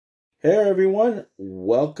Hey everyone,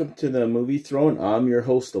 welcome to the Movie Throne. I'm your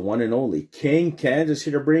host, the one and only King Kansas,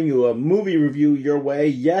 here to bring you a movie review your way.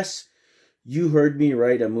 Yes, you heard me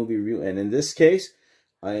right, a movie review. And in this case,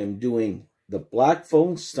 I am doing The Black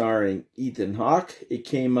Phone starring Ethan Hawke. It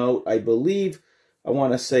came out, I believe, I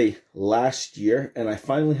want to say last year, and I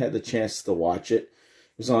finally had the chance to watch it. It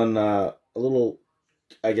was on a little,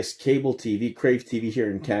 I guess, cable TV, Crave TV here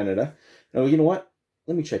in Canada. Now, you know what?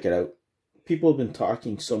 Let me check it out. People have been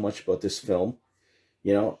talking so much about this film.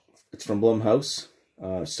 You know, it's from Blumhouse,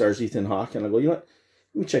 stars Ethan Hawke, and I go, you know what?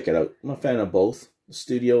 Let me check it out. I'm a fan of both the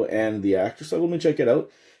studio and the actor, so let me check it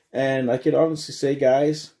out. And I could honestly say,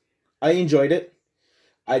 guys, I enjoyed it.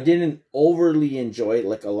 I didn't overly enjoy it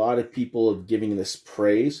like a lot of people are giving this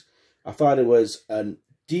praise. I thought it was a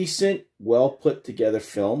decent, well put together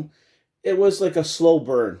film. It was like a slow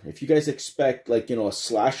burn. If you guys expect, like, you know, a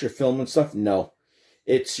slasher film and stuff, no.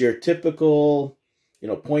 It's your typical, you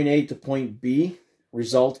know, point A to point B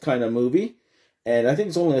result kind of movie. And I think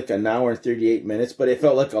it's only like an hour and 38 minutes, but it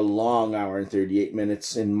felt like a long hour and 38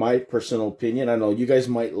 minutes in my personal opinion. I know you guys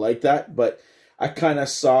might like that, but I kind of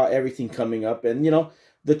saw everything coming up. And, you know,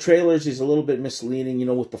 the trailers is a little bit misleading, you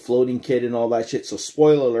know, with the floating kid and all that shit. So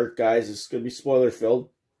spoiler alert, guys, it's going to be spoiler filled.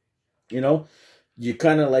 You know, you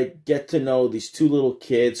kind of like get to know these two little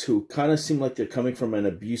kids who kind of seem like they're coming from an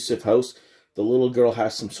abusive house. The little girl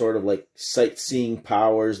has some sort of like sightseeing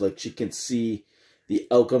powers, like she can see the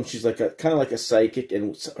outcome. She's like a kind of like a psychic,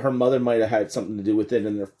 and her mother might have had something to do with it.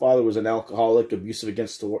 And their father was an alcoholic, abusive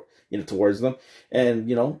towards them. And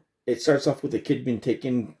you know, it starts off with the kid being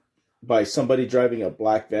taken by somebody driving a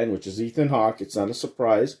black van, which is Ethan Hawke. It's not a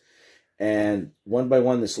surprise. And one by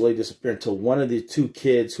one, this slowly disappears until one of the two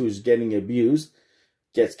kids who's getting abused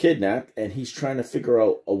gets kidnapped, and he's trying to figure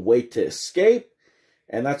out a way to escape.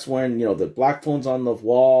 And that's when, you know, the black phone's on the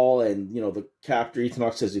wall, and, you know, the captor, Ethan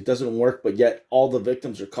Hawke, says it doesn't work, but yet all the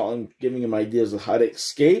victims are calling, giving him ideas of how to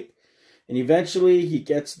escape. And eventually he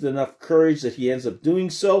gets enough courage that he ends up doing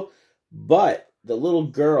so. But the little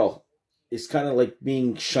girl is kind of like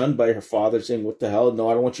being shunned by her father, saying, what the hell? No,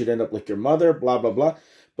 I don't want you to end up like your mother, blah, blah, blah.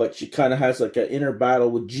 But she kind of has like an inner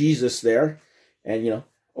battle with Jesus there. And, you know,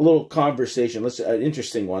 a little conversation, an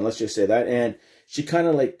interesting one, let's just say that. And she kind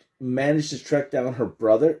of like managed to track down her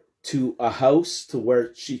brother to a house to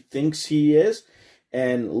where she thinks he is.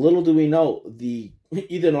 And little do we know,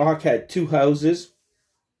 Ethan Hawke had two houses,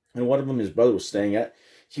 and one of them his brother was staying at.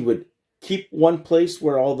 He would keep one place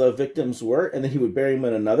where all the victims were, and then he would bury him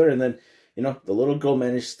in another. And then, you know, the little girl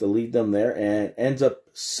managed to lead them there and ends up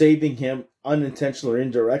saving him unintentionally or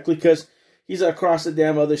indirectly, because he's across the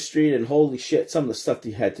damn other street, and holy shit, some of the stuff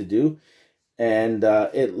he had to do. And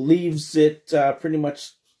it leaves it pretty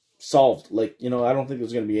much solved. Like, you know, I don't think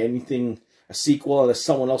there's going to be anything, a sequel, unless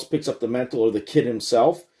someone else picks up the mantle or the kid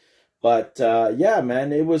himself. But yeah,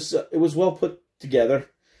 man, it was well put together.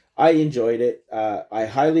 I enjoyed it. I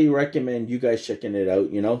highly recommend you guys checking it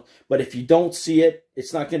out, you know. But if you don't see it,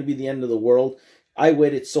 it's not going to be the end of the world. I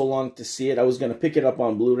waited so long to see it. I was going to pick it up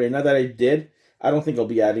on Blu-ray. Now that I did, I don't think I'll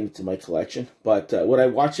be adding it to my collection. But would I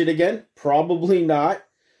watch it again? Probably not.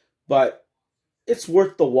 But it's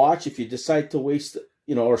worth the watch. If you decide to waste,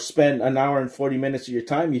 you know, or spend an hour and 40 minutes of your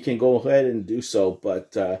time, you can go ahead and do so.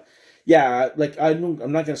 But yeah, like I'm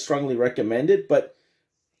not going to strongly recommend it, but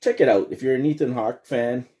check it out. If you're an Ethan Hawke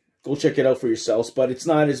fan, go check it out for yourselves. But it's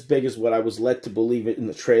not as big as what I was led to believe it in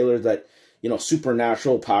the trailer, that, you know,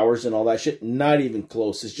 supernatural powers and all that shit. Not even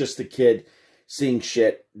close. It's just a kid seeing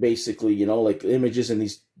shit, basically, you know, like images and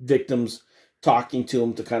these victims talking to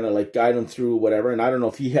him to kind of like guide him through whatever. And I don't know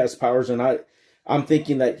if he has powers or not. I'm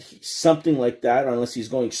thinking that something like that, unless he's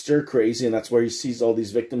going stir crazy, and that's where he sees all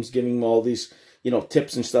these victims giving him all these, you know,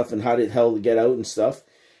 tips and stuff and how to hell to get out and stuff.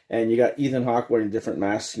 And you got Ethan Hawke wearing different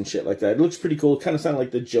masks and shit like that. It looks pretty cool. It kind of sounded like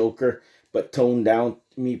the Joker, but toned down,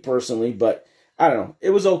 me personally. But I don't know. It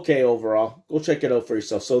was okay overall. Go check it out for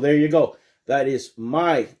yourself. So there you go. That is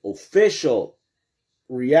my official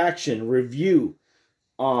reaction review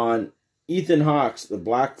on Ethan Hawke's The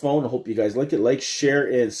Black Phone. I hope you guys like it. Like, share,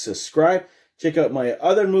 and subscribe. Check out my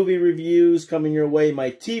other movie reviews coming your way,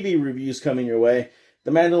 my TV reviews coming your way.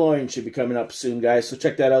 The Madeleine should be coming up soon, guys. So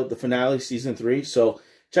check that out, the finale, Season 3. So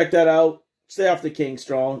check that out. Stay off the king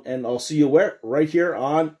strong, and I'll see you where? Right here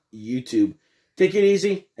on YouTube. Take it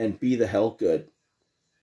easy, and be the hell good.